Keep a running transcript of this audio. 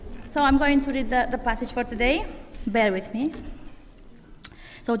So I'm going to read the passage for today. Bear with me.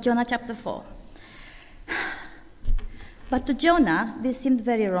 So Jonah chapter 4. But to Jonah, this seemed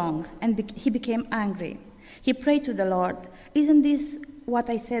very wrong, and he became angry. He prayed to the Lord, "Isn't this what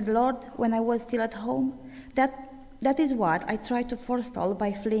I said, Lord, when I was still at home? That is what I tried to forestall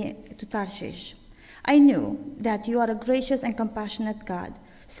by fleeing to Tarshish. I knew that you are a gracious and compassionate God,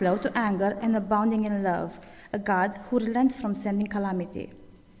 slow to anger and abounding in love, a God who relents from sending calamity.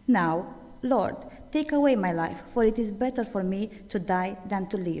 Now, Lord, take away my life, for it is better for me to die than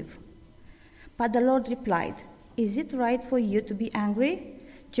to live." But the Lord replied, "Is it right for you to be angry?"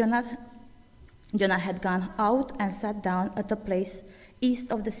 Jonah had gone out and sat down at a place east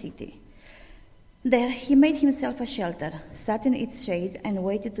of the city. There he made himself a shelter, sat in its shade, and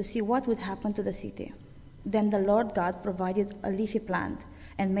waited to see what would happen to the city. Then the Lord God provided a leafy plant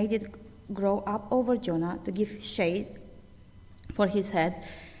and made it grow up over Jonah to give shade for his head,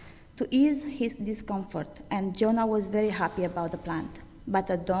 to ease his discomfort, and Jonah was very happy about the plant.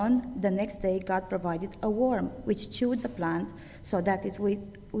 But at dawn the next day God provided a worm which chewed the plant so that it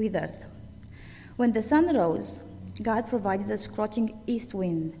withered. When the sun rose, God provided a scorching east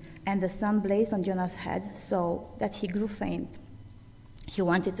wind, and the sun blazed on Jonah's head so that he grew faint. He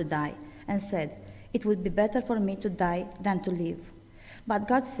wanted to die and said, "It would be better for me to die than to live." But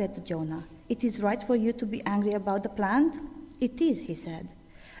God said to Jonah, "It is right for you to be angry about the plant?" "It is," he said,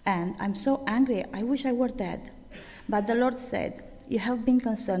 "and I'm so angry I wish I were dead." But the Lord said, "You have been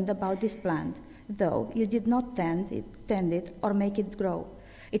concerned about this plant, though you did not tend it or make it grow.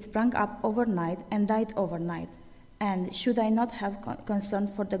 It sprang up overnight and died overnight. And should I not have concern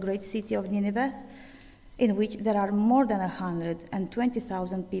for the great city of Nineveh, in which there are more than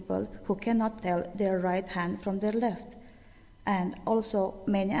 120,000 people who cannot tell their right hand from their left, and also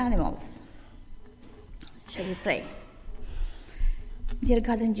many animals?" Shall we pray? Dear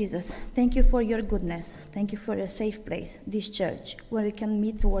God and Jesus, thank you for your goodness. Thank you for your safe place, this church, where we can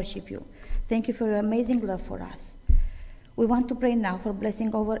meet to worship you. Thank you for your amazing love for us. We want to pray now for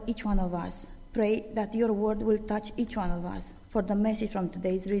blessing over each one of us. Pray that your word will touch each one of us, for the message from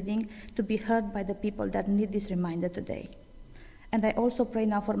today's reading to be heard by the people that need this reminder today. And I also pray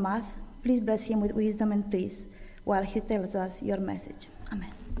now for Matt. Please bless him with wisdom and peace while he tells us your message.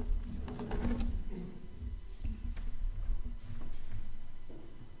 Amen.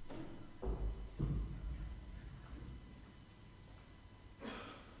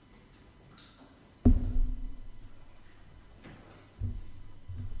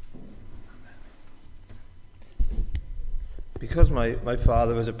 Because my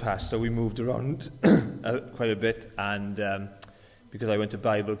father was a pastor, we moved around quite a bit, and because I went to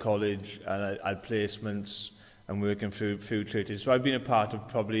Bible college and I had placements and working through few churches, so I've been a part of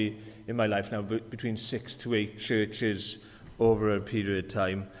probably in my life now between 6 to 8 churches over a period of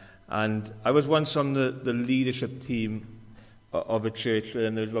time. And I was once on the leadership team of a church,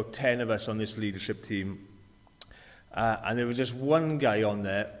 and there was about 10 of us on this leadership team. And there was just one guy on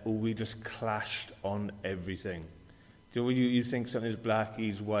there who we just clashed on everything. You know, you think something's black,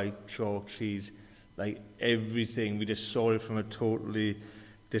 he's white, chalk, cheese, like everything. We just saw it from a totally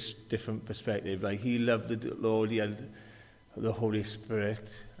different perspective. Like, he loved the Lord, he had the Holy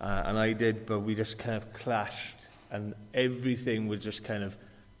Spirit, and I did, but we just kind of clashed, and everything was just kind of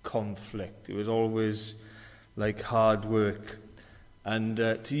conflict. It was always like hard work. And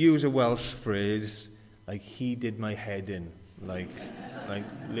to use a Welsh phrase, like, he did my head in, like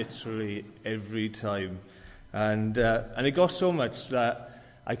literally every time. And it got so much that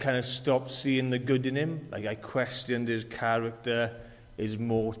I kind of stopped seeing the good in him. Like, I questioned his character, his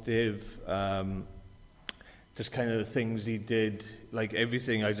motive, just kind of the things he did. Like,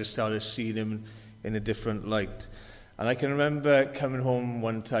 everything, I just started seeing him in a different light. And I can remember coming home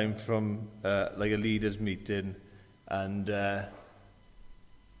one time from like a leaders meeting, and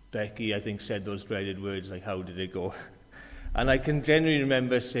Becky, I think, said those dreaded words, like, "How did it go?" And I can genuinely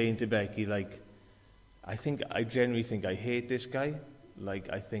remember saying to Becky, like, I genuinely think I hate this guy. Like,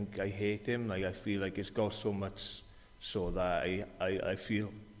 I think I hate him. Like, I feel like it's got so much so that I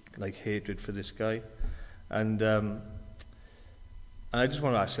feel like hatred for this guy. And I just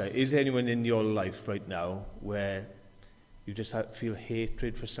want to ask you, is there anyone in your life right now where you just feel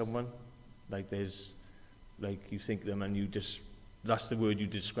hatred for someone? Like, there's, like, you think of them and you just, that's the word you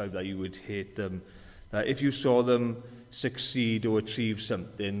describe, that you would hate them. That if you saw them succeed or achieve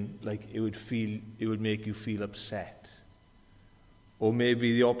something, like, it would make you feel upset. Or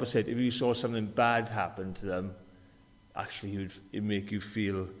maybe the opposite, if you saw something bad happen to them, actually it'd make you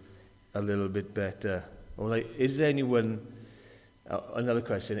feel a little bit better. Or, like, is there anyone, another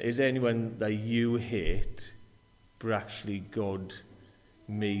question, is there anyone that you hate, but actually God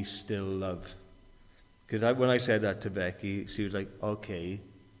me still love. Because when I said that to Becky, she was like, okay,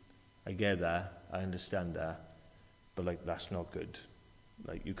 I get that, I understand that, but like, that's not good.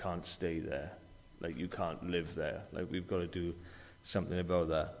 Like, you can't stay there. Like, you can't live there. Like, we've got to do something about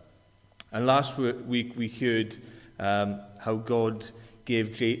that. And last week we heard how God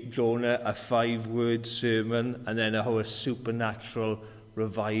gave Jonah a 5-word sermon, and then how a supernatural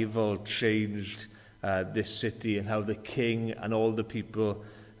revival changed this city, and how the king and all the people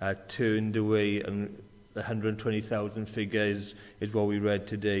turned away, and the 120,000 figure is what we read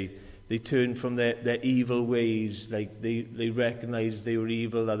today. They turned from their evil ways. Like, they recognized they were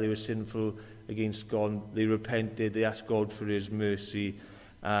evil, that they were sinful against God. They repented, they asked God for his mercy,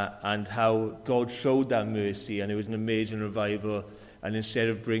 and how God showed that mercy, and it was an amazing revival. And instead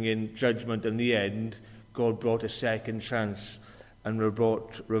of bringing judgment in the end, God brought a second chance and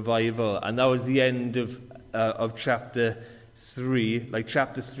brought revival. And that was the end of chapter 3. Like,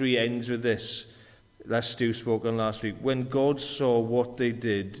 chapter 3 ends with this, that Stu spoke on last week. When God saw what they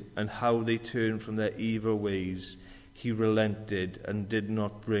did and how they turned from their evil ways, he relented and did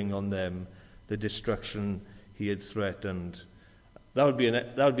not bring on them the destruction he had threatened. That would be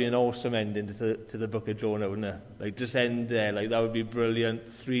an awesome ending to the book of Jonah, wouldn't it? Like, just end there. Like, that would be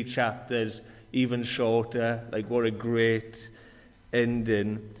brilliant. 3 chapters, even shorter. Like, what a great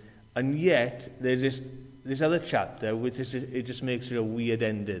ending. And yet, there's this other chapter which it just makes it a weird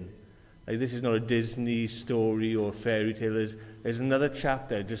ending. Like, this is not a Disney story or fairy tale. There's another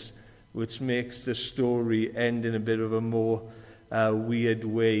chapter just which makes the story end in a bit of a more weird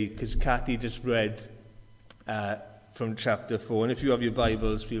way. Because Cathy just read from chapter 4, and if you have your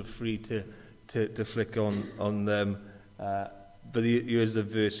Bibles, feel free to flick on them. But here's the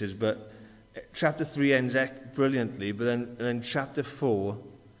verses. But chapter 3 ends brilliantly, but then chapter 4.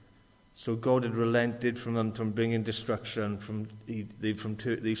 So God had relented from them, from bringing destruction.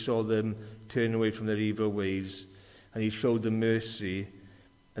 They saw them turn away from their evil ways, and he showed them mercy.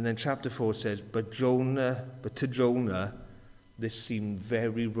 And then chapter 4 says, but to Jonah, this seemed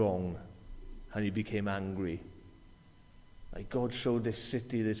very wrong, and he became angry. Like, God showed this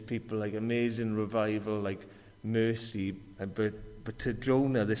city, this people, like, amazing revival, like mercy, but to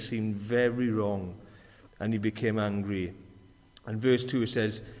Jonah this seemed very wrong, and he became angry. And verse 2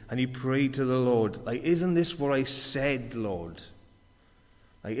 says, and he prayed to the Lord, like, isn't this what I said, Lord?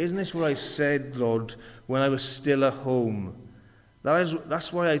 Like, isn't this what I said, Lord, when I was still at home?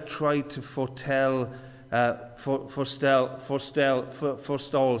 That's why I tried to forestall,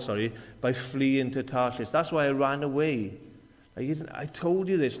 by fleeing to Tarshish. That's why I ran away. Like, I told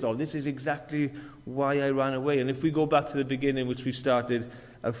you this, Lord. This is exactly why I ran away. And if we go back to the beginning, which we started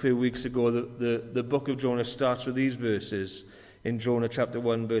a few weeks ago, the book of Jonah starts with these verses. In Jonah chapter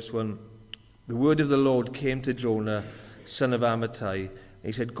 1, verse 1, the word of the Lord came to Jonah, son of Amittai.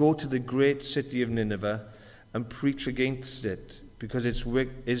 He said, go to the great city of Nineveh and preach against it, because its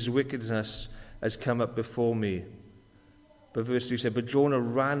wickedness has come up before me. But verse 3 said, but Jonah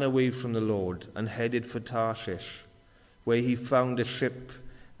ran away from the Lord and headed for Tarshish, where he found a ship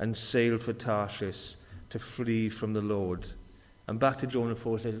and sailed for Tarshish to flee from the Lord. And back to Jonah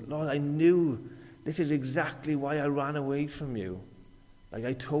 4 says, Lord, I knew this is exactly why I ran away from you. Like,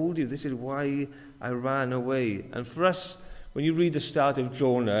 I told you, this is why I ran away. And for us, when you read the start of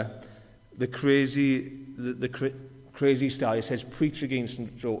Jonah, the crazy start, it says, preach against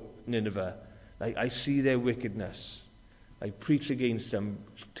Nineveh. Like, I see their wickedness. Like, preach against them.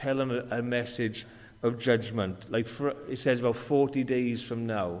 Tell them a message of judgment. Like, it says about 40 days from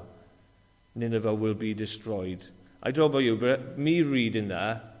now, Nineveh will be destroyed. I don't know about you, but me reading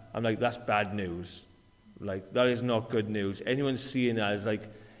that, I'm like, that's bad news. Like, that is not good news. Anyone seeing that is like,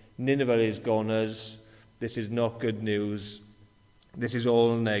 Nineveh is goners. This is not good news. This is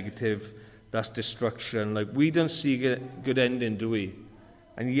all negative. That's destruction. Like, we don't see a good ending, do we?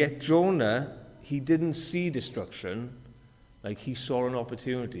 And yet Jonah, he didn't see destruction. Like, he saw an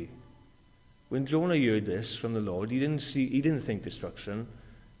opportunity. When Jonah heard this from the Lord, he didn't think destruction.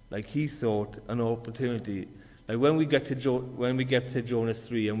 Like, he thought an opportunity. Like, when we get to Jonah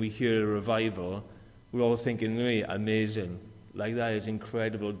 3 and we hear a revival, we're all thinking, amazing. Like, that is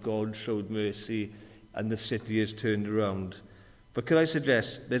incredible. God showed mercy and the city is turned around. But could I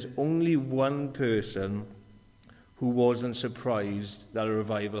suggest there's only one person who wasn't surprised that a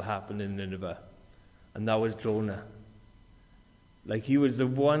revival happened in Nineveh, and that was Jonah. Like, he was the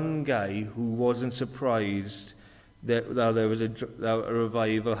one guy who wasn't surprised that there was a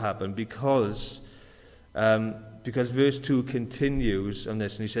revival happened, because verse 2 continues on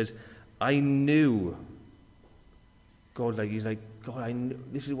this, and he says, I knew. God, like, he's like, God, I knew.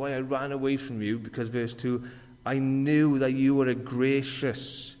 This is why I ran away from you, because verse 2, I knew that you were a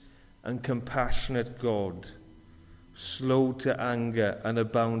gracious and compassionate God, slow to anger and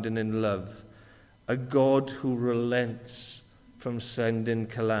abounding in love, a God who relents from sending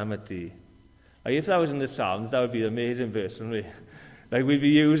calamity. Like if that was in the Psalms, that would be an amazing verse, wouldn't it? Like we'd be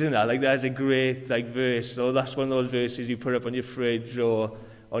using that, like that's a great verse, or that's one of those verses you put up on your fridge or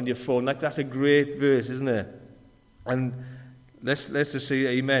on your phone. Like that's a great verse, isn't it? And let's just say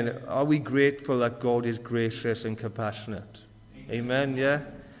amen. Are we grateful that God is gracious and compassionate? Amen, yeah?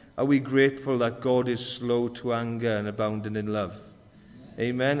 Are we grateful that God is slow to anger and abounding in love?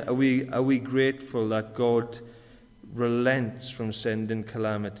 Amen. Are we grateful that God relents from sending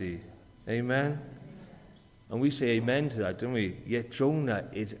calamity? Amen. And we say amen to that, don't we? Yet Jonah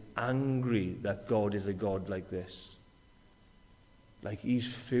is angry that God is a God like this. Like he's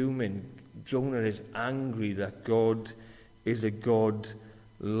fuming. Jonah is angry that God is a God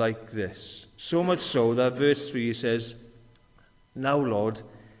like this. So much so that verse 3 says, "Now, Lord,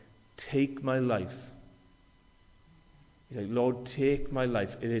 take my life." He's like, "Lord, take my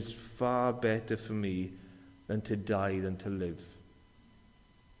life. It is far better for me than to die than to live."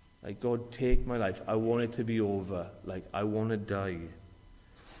 Like, God, take my life. I want it to be over. Like, I want to die.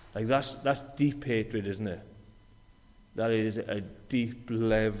 Like, that's deep hatred, isn't it? That is a deep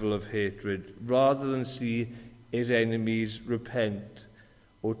level of hatred. Rather than see his enemies repent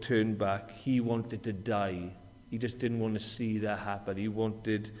or turn back, he wanted to die. He just didn't want to see that happen. He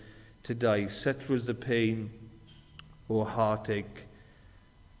wanted to die. Such was the pain or heartache.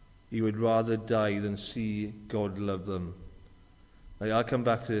 He would rather die than see God love them. Like, I'll come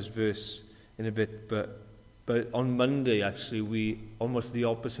back to this verse in a bit, but on Monday, actually, we almost the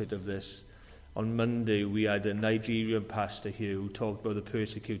opposite of this. On Monday, we had a Nigerian pastor here who talked about the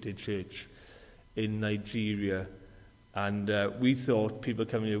persecuted church in Nigeria, and we thought people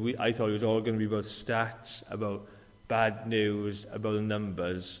coming here, I thought it was all going to be about stats, about bad news, about the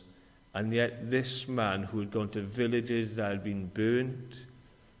numbers, and yet this man who had gone to villages that had been burnt,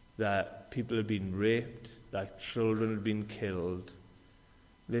 that people had been raped, that children had been killed,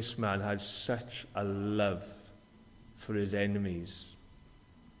 this man had such a love for his enemies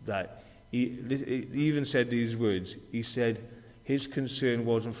that he even said these words. He said his concern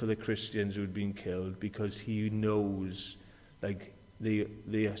wasn't for the Christians who had been killed because he knows, like, they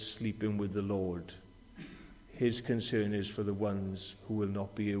are sleeping with the Lord. His concern is for the ones who will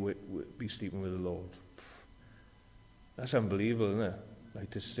not be sleeping with the Lord. That's unbelievable, isn't it? Like,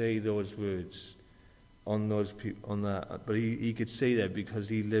 to say those words on those people, on that. But he could say that because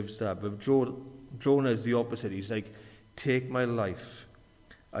he lives that. But Jonah is the opposite. He's like, take my life.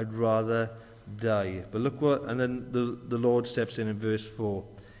 I'd rather die. But look what, and then the Lord steps in verse 4.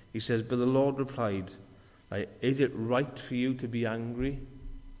 He says, but the Lord replied, like, is it right for you to be angry?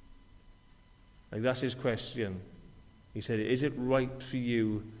 Like, that's his question. He said, is it right for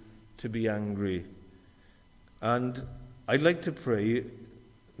you to be angry? And I'd like to pray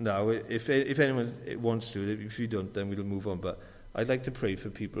now, if anyone wants to, if you don't, then we'll move on. But I'd like to pray for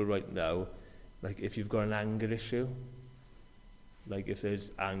people right now, like if you've got an anger issue, like if there's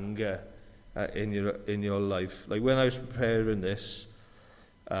anger in your life. Like when I was preparing this,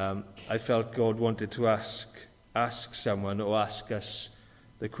 I felt God wanted to ask someone or ask us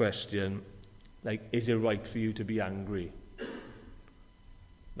the question, like, is it right for you to be angry?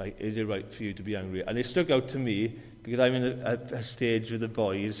 Like, is it right for you to be angry? And it stuck out to me because I'm in a stage with the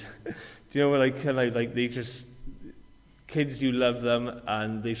boys. Do you know where, like, they just, kids, you love them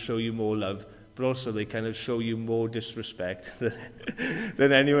and they show you more love, but also they kind of show you more disrespect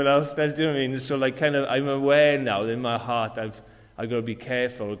than anyone else does. Do you know what I mean? So, like, kind of, I'm aware now that in my heart I've got to be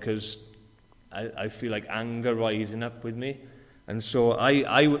careful because I feel like anger rising up with me. And so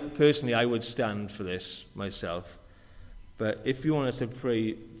I personally, I would stand for this myself. But if you want us to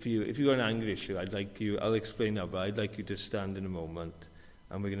pray for you, if you've got an anger issue, I'll explain now, but I'd like you to stand in a moment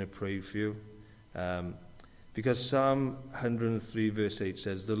and we're going to pray for you. Because Psalm 103 verse 8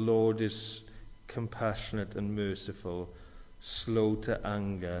 says, the Lord is compassionate and merciful, slow to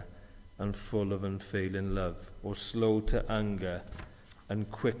anger and full of unfailing love, or slow to anger and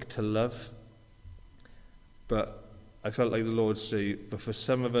quick to love. But I felt like the Lord say, but for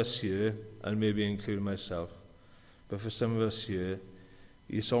some of us here, and maybe including myself, but for some of us here,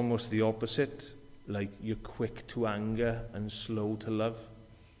 it's almost the opposite. Like, you're quick to anger and slow to love.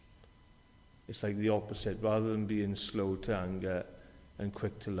 It's like the opposite. Rather than being slow to anger and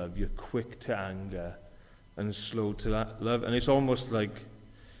quick to love, you're quick to anger and slow to love. And it's almost like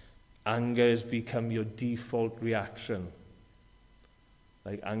anger has become your default reaction.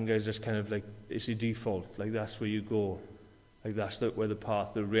 Like, anger is just kind of like, it's your default. Like, that's where you go. Like, that's where the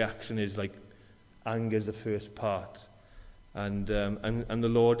path, the reaction is like, anger is the first part. And the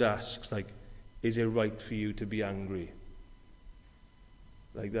Lord asks, like, is it right for you to be angry?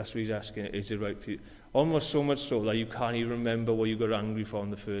 Like, that's what he's asking, is it right for you? Almost so much so that you can't even remember what you got angry for in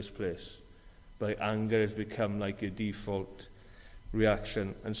the first place. But anger has become like your default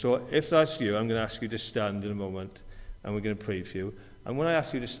reaction. And so if that's you, I'm going to ask you to stand in a moment, and we're going to pray for you. And when I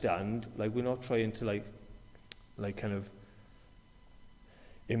ask you to stand, like, we're not trying to like kind of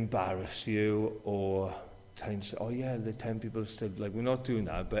embarrass you or trying to say, oh yeah, the 10 people stood. Like, we're not doing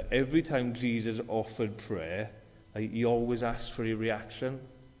that. But every time Jesus offered prayer, like, he always asked for a reaction,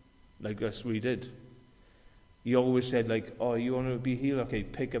 like us we did. He always said, like, oh, you want to be healed? Okay,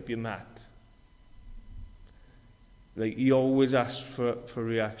 pick up your mat. Like, he always asked for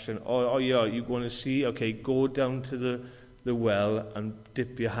reaction. Oh yeah, you want to see? Okay, go down to the well and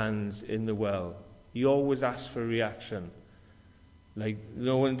dip your hands in the well. He always asked for a reaction. Like,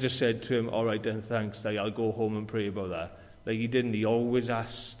 no one just said to him, all right then, thanks, like, I'll go home and pray about that. Like, he didn't. He always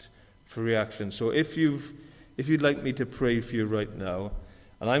asked for reaction. So if you'd like me to pray for you right now,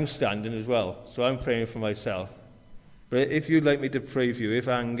 and I'm standing as well, so I'm praying for myself. But if you'd like me to pray for you, if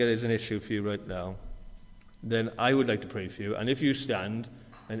anger is an issue for you right now, then I would like to pray for you. And if you stand,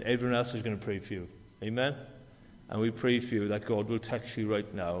 then everyone else is going to pray for you. Amen? And we pray for you that God will touch you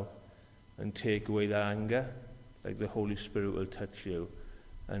right now and take away that anger, like the Holy Spirit will touch you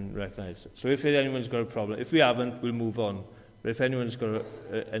and recognize it. So if anyone's got a problem, if we haven't, we'll move on. But if anyone's got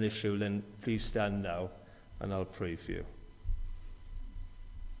an issue, then please stand now and I'll pray for you.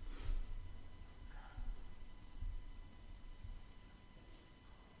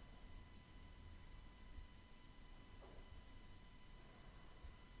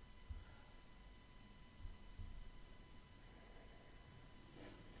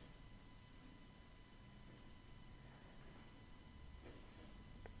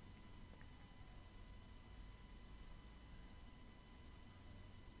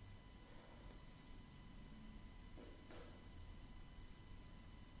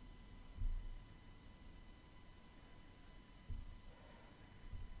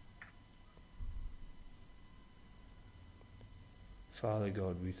 Father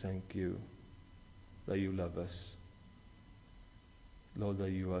God, we thank you that you love us. Lord,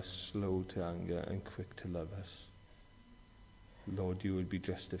 that you are slow to anger and quick to love us. Lord, you would be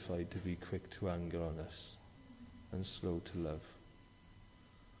justified to be quick to anger on us and slow to love.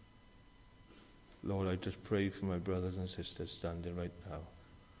 Lord, I just pray for my brothers and sisters standing right now.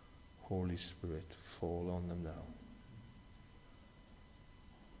 Holy Spirit, fall on them now.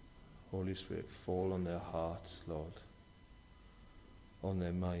 Holy Spirit, fall on their hearts, Lord, on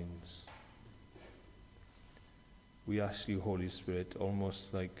their minds. We ask you, Holy Spirit,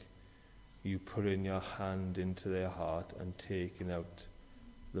 almost like you putting your hand into their heart and taking out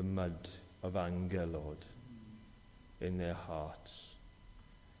the mud of anger, Lord, in their hearts.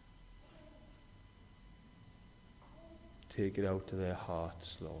 Take it out of their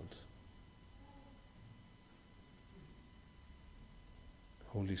hearts, Lord.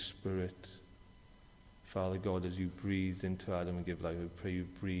 Holy Spirit, Father God, as you breathe into Adam and give life, we pray you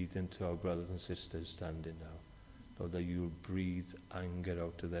breathe into our brothers and sisters standing now. Lord, that you will breathe anger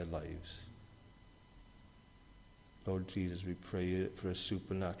out of their lives. Lord Jesus, we pray for a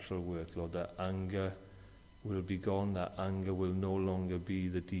supernatural work, Lord, that anger will be gone, that anger will no longer be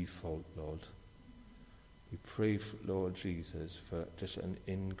the default, Lord. We pray, Lord Jesus, for just an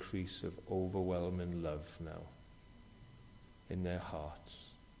increase of overwhelming love now in their hearts,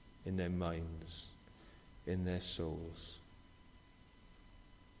 in their minds, in their souls.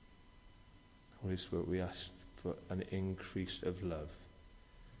 Holy Spirit, we ask for an increase of love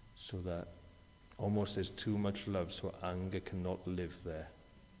so that almost there's too much love so anger cannot live there.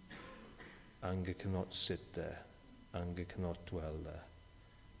 Anger cannot sit there. Anger cannot dwell there.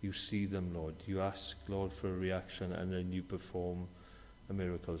 You see them, Lord. You ask, Lord, for a reaction and then you perform a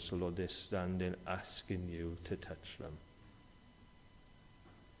miracle. So, Lord, they're standing asking you to touch them.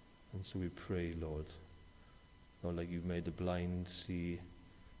 And so we pray, Lord, like you've made the blind see,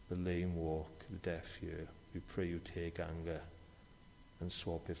 the lame walk, the deaf hear. We pray you take anger and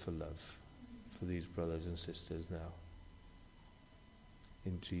swap it for love for these brothers and sisters now.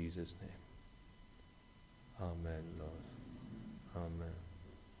 In Jesus' name. Amen, Lord. Amen.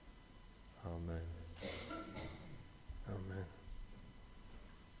 Amen. Amen.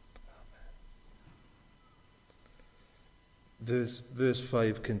 Verse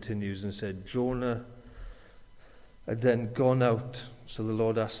 5 continues and said, Jonah had then gone out. So the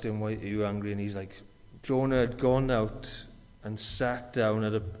Lord asked him, why are you angry? And he's like, Jonah had gone out and sat down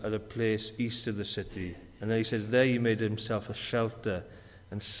at a place east of the city. And then he says, there he made himself a shelter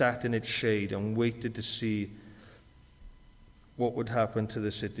and sat in its shade and waited to see what would happen to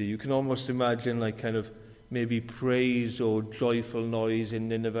the city. You can almost imagine like kind of maybe praise or joyful noise in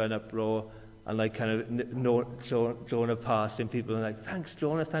Nineveh and uproar, and like kind of Jonah passing, people are like, thanks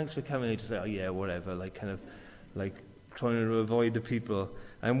Jonah, thanks for coming. And he's like, oh yeah, whatever, like kind of like trying to avoid the people.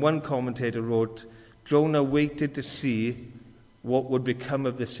 And one commentator wrote, Jonah waited to see what would become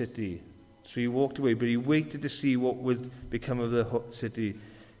of the city. So he walked away, but he waited to see what would become of the city.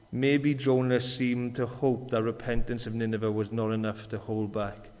 Maybe Jonah seemed to hope that repentance of Nineveh was not enough to hold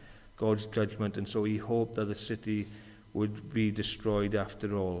back God's judgment, and so he hoped that the city would be destroyed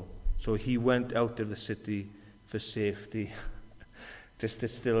after all. So he went out of the city for safety, just to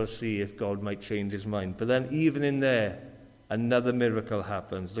still see if God might change his mind. But then even in there, another miracle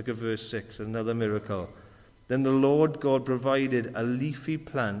happens. Look at verse 6, another miracle. Then the Lord God provided a leafy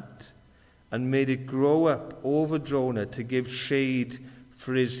plant and made it grow up over Jonah to give shade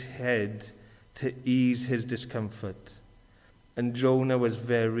for his head to ease his discomfort. And Jonah was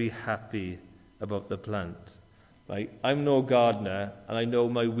very happy about the plant. Like, I'm no gardener, and I know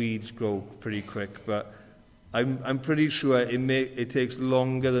my weeds grow pretty quick, but I'm pretty sure it takes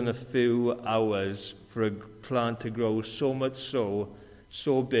longer than a few hours for a plant to grow so much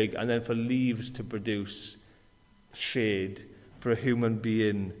so big, and then for leaves to produce shade for a human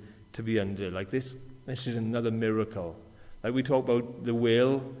being to be under. Like this is another miracle. Like we talk about the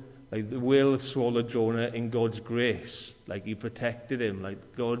whale, like the whale swallowed Jonah in God's grace. Like he protected him. Like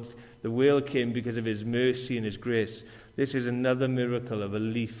the whale came because of his mercy and his grace. This is another miracle of a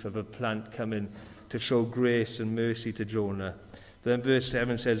leaf of a plant coming to show grace and mercy to Jonah. Then verse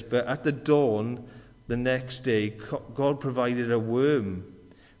 7 says, but at the dawn the next day, God provided a worm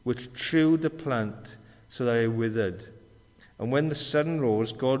which chewed the plant so that it withered. And when the sun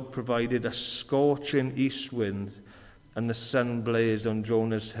rose, God provided a scorching east wind, and the sun blazed on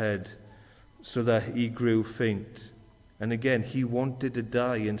Jonah's head so that he grew faint. And again, he wanted to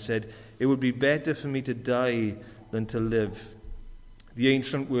die and said, it would be better for me to die than to live. The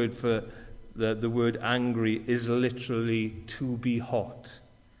ancient word for the word angry is literally to be hot.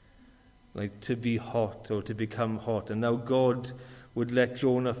 Like to be hot or to become hot. And now God would let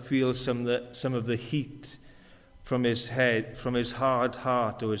Jonah feel some of the heat from his head, from his hard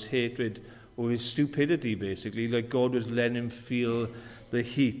heart or his hatred or his stupidity, basically. Like God was letting him feel the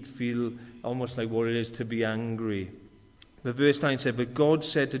heat, feel almost like what it is to be angry. But verse 9 said, but God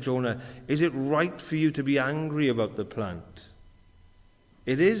said to Jonah, is it right for you to be angry about the plant?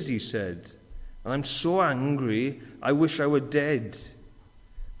 It is, he said, and I'm so angry, I wish I were dead.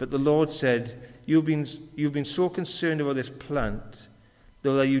 But the Lord said, you've been so concerned about this plant,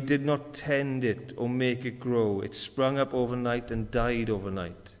 though that you did not tend it or make it grow. It sprung up overnight and died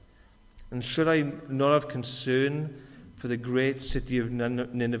overnight. And should I not have concern for the great city of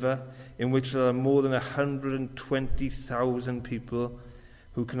Nineveh, in which there are more than 120,000 people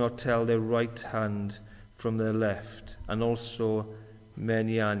who cannot tell their right hand from their left, and also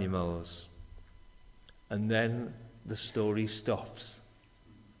many animals? And then the story stops.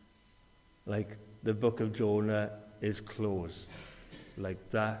 Like the book of Jonah is closed.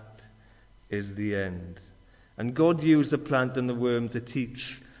 Like that is the end. And God used the plant and the worm to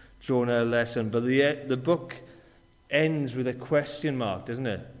teach Jonah a lesson. But the book ends with a question mark, doesn't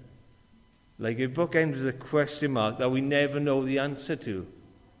it? Like a book ends with a question mark that we never know the answer to.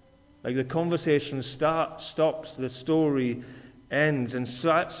 Like the conversation stops, the story ends. And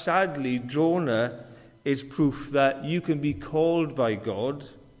sadly, Jonah is proof that you can be called by God.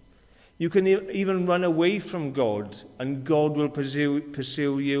 You can even run away from God, and God will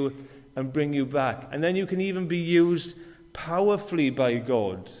pursue you and bring you back. And then you can even be used powerfully by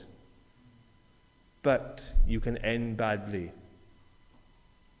God. But you can end badly.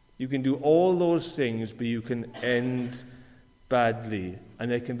 You can do all those things, but you can end badly. And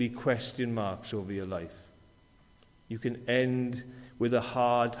there can be question marks over your life. You can end with a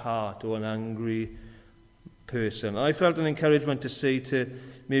hard heart or an angry person. I felt an encouragement to say to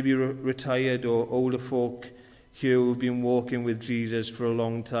maybe retired or older folk here who've been walking with Jesus for a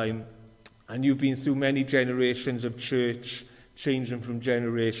long time, and you've been through many generations of church, changing from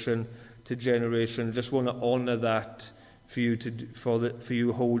generation to generation. I just want to honour that for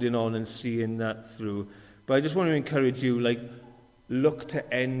you holding on and seeing that through. But I just want to encourage you, like, look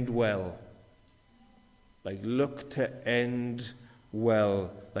to end well. Like, look to end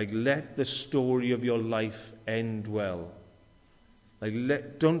well. Like, let the story of your life end well.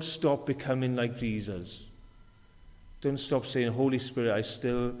 Like, don't stop becoming like Jesus. Don't stop saying, Holy Spirit, I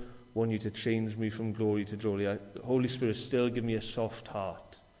still want you to change me from glory to glory. Holy Spirit, still give me a soft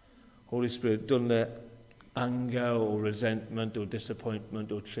heart. Holy Spirit, don't let anger or resentment or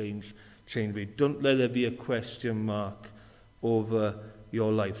disappointment or change. Don't let there be a question mark over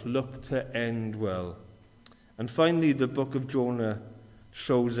your life. Look to end well. And finally, the book of Jonah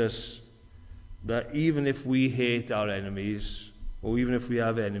shows us that even if we hate our enemies, or even if we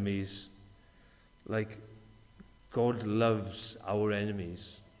have enemies, like, God loves our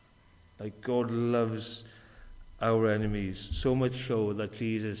enemies. Like, God loves our enemies. So much so that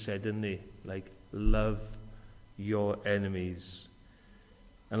Jesus said, didn't he? Like, love your enemies.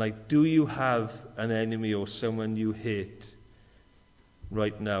 And like, do you have an enemy or someone you hate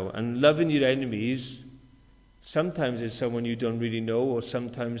right now? And loving your enemies, sometimes it's someone you don't really know, or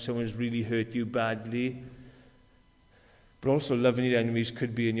sometimes someone's really hurt you badly. But also loving your enemies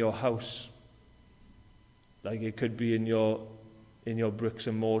could be in your house. Like, it could be in your bricks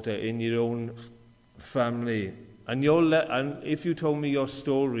and mortar, in your own family. And and if you told me your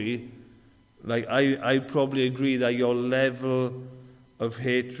story, like, I probably agree that your level of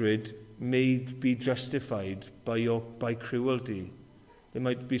hatred may be justified by cruelty. There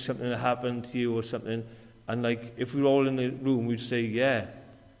might be something that happened to you or something, and like, if we were all in the room, we'd say, yeah,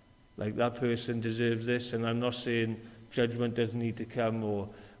 like, that person deserves this. And I'm not saying judgment doesn't need to come, or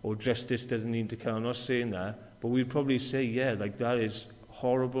justice doesn't need to come. I'm not saying that, but we'd probably say, yeah, like, that is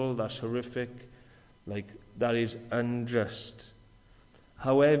horrible, that's horrific, like, that is unjust.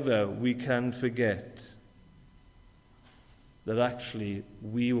 However, we can forget that actually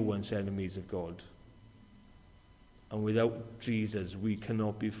we were once enemies of God. And without Jesus, we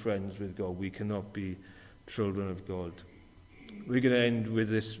cannot be friends with God. We cannot be children of God. We're going to end with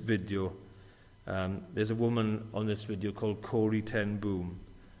this video. There's a woman on this video called Corrie ten Boom.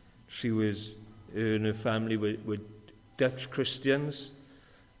 She was in a family with Dutch Christians.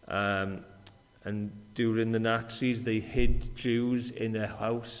 And during the Nazis, they hid Jews in their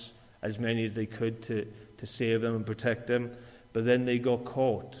house, as many as they could, to save them and protect them. But then they got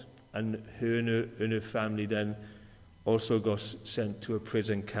caught, and her and her family then also got sent to a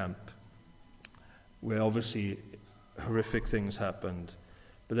prison camp, where obviously horrific things happened.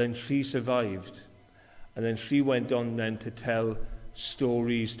 But then she survived, and then she went on then to tell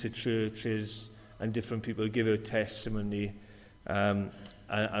stories to churches and different people, give her testimony, and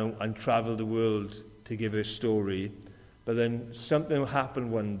travel the world to give her story. But then something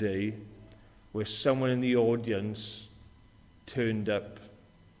happened one day where someone in the audience turned up,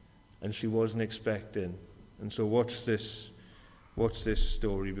 and she wasn't expecting. And so watch this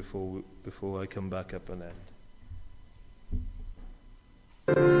story before I come back up and end.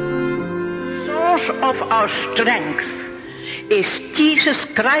 Source of our strength is Jesus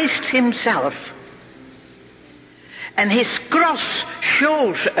Christ himself. And his cross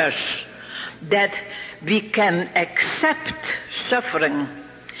shows us that we can accept suffering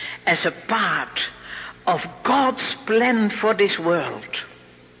as a part of God's plan for this world.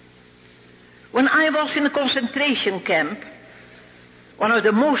 When I was in a concentration camp, one of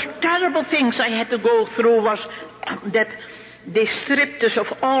the most terrible things I had to go through was that they stripped us of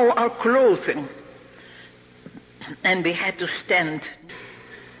all our clothing, and we had to stand.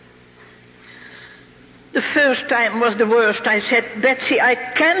 The first time was the worst. I said, Betsy, I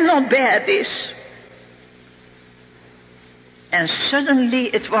cannot bear this. And suddenly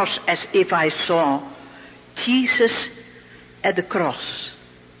it was as if I saw Jesus at the cross.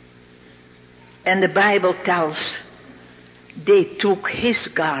 And the Bible tells, they took his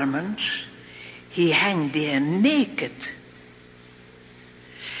garments, he hung there naked.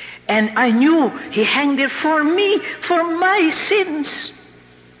 And I knew he hung there for me, for my sins.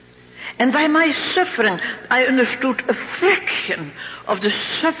 And by my suffering, I understood a fraction of the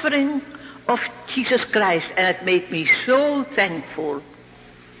suffering of Jesus Christ, and it made me so thankful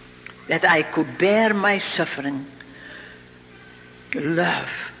that I could bear my suffering. Love,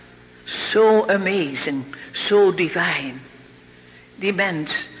 so amazing, so divine,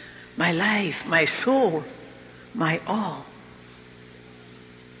 demands my life, my soul, my all.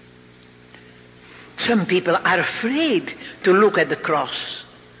 Some people are afraid to look at the cross.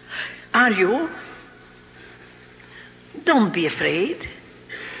 Are you? Don't be afraid.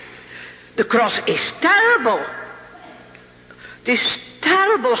 The cross is terrible. It is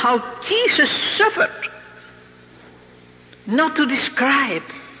terrible how Jesus suffered. Not to describe.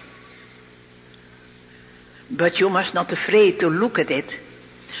 But you must not be afraid to look at it.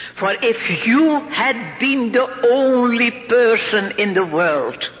 For if you had been the only person in the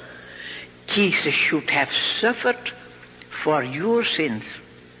world, Jesus should have suffered for your sins.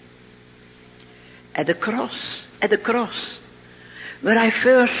 At the cross, where I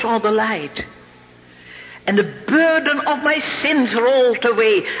first saw the light. and the burden of my sins rolled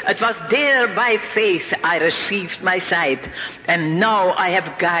away. It was there by faith I received my sight, and now I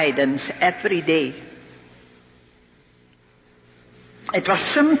have guidance every day. It was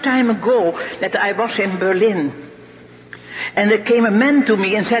some time ago that I was in Berlin, and there came a man to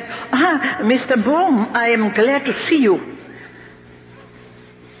me and said, Mr. Bohm, I am glad to see you.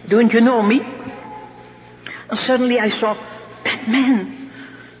 Don't you know me? And suddenly I saw that man.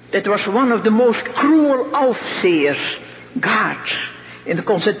 That was one of the most cruel Aufsehers, guards, in the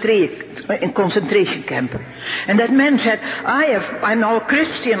concentration camp. And that man said, I'm now a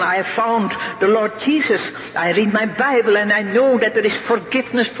Christian, I have found the Lord Jesus. I read my Bible and I know that there is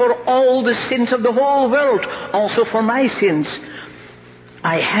forgiveness for all the sins of the whole world, also for my sins.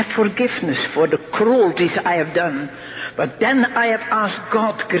 I have forgiveness for the cruelties I have done. But then I have asked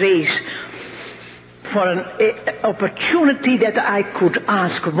God grace for an opportunity that I could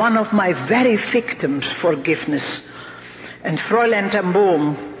ask one of my very victims forgiveness. And Fräulein ten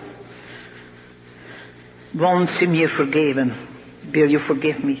Boom, won't Sie mir vergeben? Will you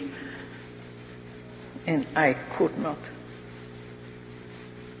forgive me? And I could not.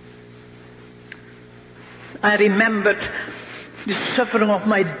 I remembered the suffering of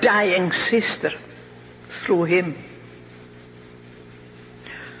my dying sister through him.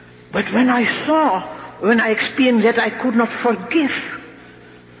 But when I experienced that I could not forgive,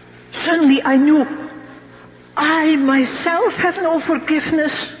 suddenly I knew I myself have no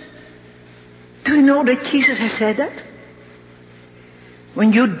forgiveness. Do you know that Jesus has said that?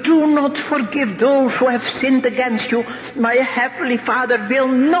 When you do not forgive those who have sinned against you, my heavenly Father will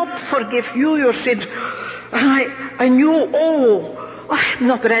not forgive you your sins. I knew, I'm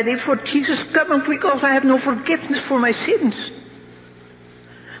not ready for Jesus coming because I have no forgiveness for my sins.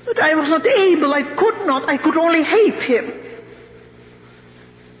 But I was not able, I could only hate him.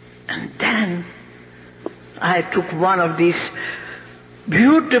 And then I took one of these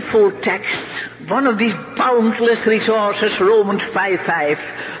beautiful texts, one of these boundless resources, Romans 5:5.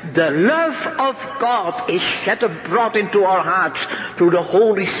 The love of God is shed abroad into our hearts through the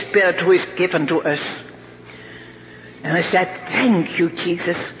Holy Spirit who is given to us. And I said, thank you,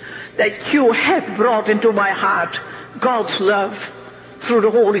 Jesus, that you have brought into my heart God's love through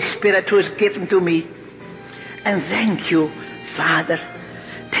the Holy Spirit who is given to me. And thank you, Father,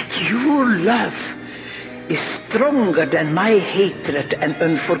 that your love is stronger than my hatred and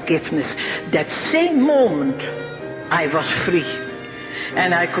unforgiveness. That same moment I was free.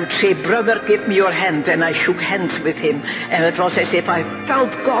 And I could say, brother, give me your hand. And I shook hands with him. And it was as if I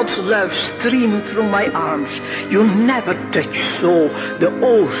felt God's love stream through my arms. You never touch so the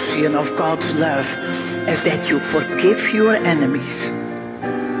ocean of God's love as that you forgive your enemies.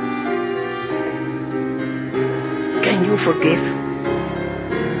 Can you forgive?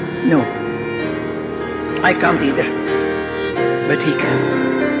 No. I can't either. But he can.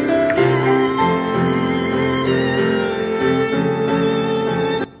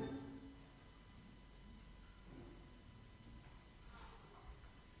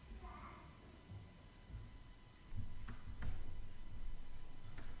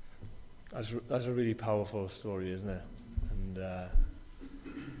 That's a really powerful story, isn't it?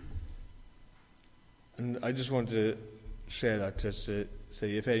 And I just want to share that just to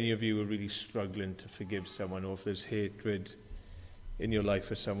say, if any of you are really struggling to forgive someone, or if there's hatred in your life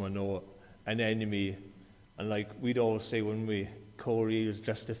for someone or an enemy, and like we'd all say, when Corey is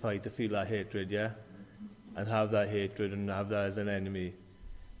justified to feel that hatred, yeah? And have that hatred and have that as an enemy.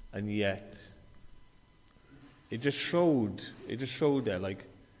 And yet, it just showed there, like,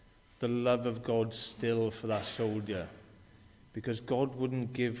 the love of God still for that soldier. Because God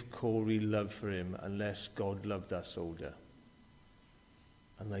wouldn't give Corey love for him unless God loved that soldier.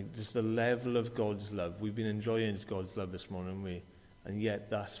 And like, just the level of God's love. We've been enjoying God's love this morning, haven't we? And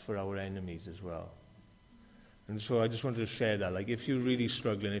yet that's for our enemies as well. And so I just wanted to share that. Like, if you're really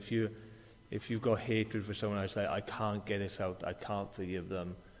struggling, if you've got hatred for someone else, like, I can't get this out, I can't forgive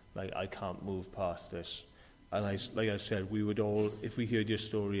them, like, I can't move past this. And like I said, we would all, if we heard your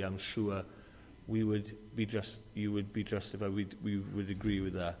story, I'm sure you would be justified. We would agree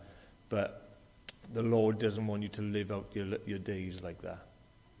with that. But the Lord doesn't want you to live out your days like that.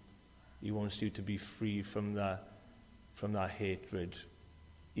 He wants you to be free from that hatred,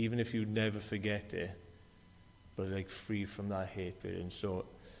 even if you never forget it. But like, free from that hatred. And so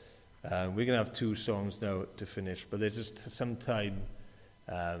we're going to have 2 songs now to finish. But there's just some time.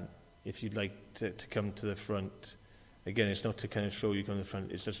 If you'd like to come to the front, again, it's not to kind of show you come to the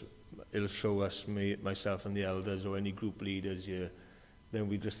front, it's just, it'll show us, myself and the elders or any group leaders here, then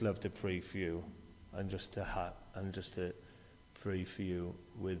we'd just love to pray for you and just to pray for you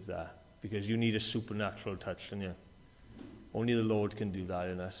with that. because you need a supernatural touch, don't you? Only the Lord can do that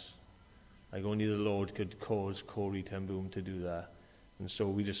in us. Like only the Lord could cause Corey ten Boom to do that. And so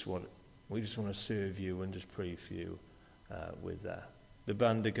we just want to serve you and just pray for you with that. The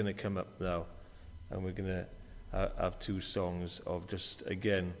band are going to come up now, and we're going to have 2 songs of just,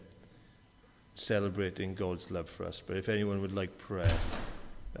 again, celebrating God's love for us. But if anyone would like prayer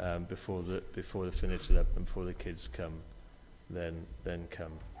before they finish it up and before the kids come, then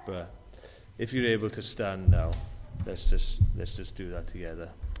come. But if you're able to stand now, let's just do that together.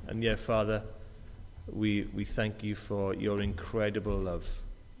 And yeah, Father, we thank you for your incredible love.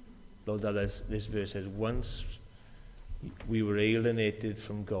 Lord, that this verse says, once we were alienated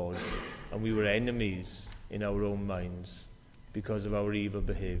from God and we were enemies in our own minds because of our evil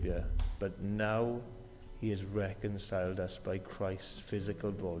behavior, but now he has reconciled us by Christ's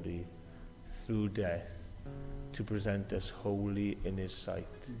physical body through death to present us holy in his sight,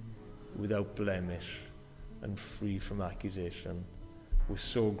 without blemish and free from accusation. We're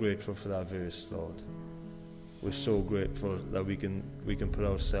so grateful for that verse, Lord. We're so grateful that we can put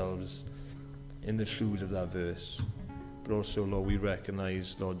ourselves in the shoes of that verse. But also, Lord, we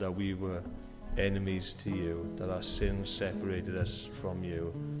recognize, Lord, that we were enemies to you, that our sins separated us from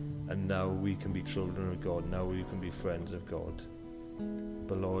you, and now we can be children of God. Now we can be friends of God.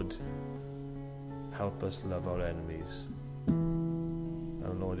 But Lord, help us love our enemies.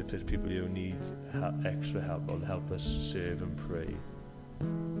 And Lord, if there's people who need extra help, Lord, help us serve and pray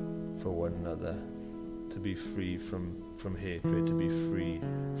for one another, to be free from hatred, to be free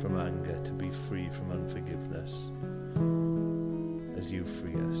from anger, to be free from unforgiveness, as you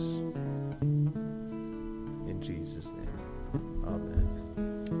free us. In Jesus' name,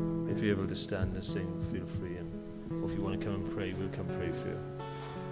 amen. If you're able to stand and sing, feel free. And if you want to come and pray, we'll come pray for you.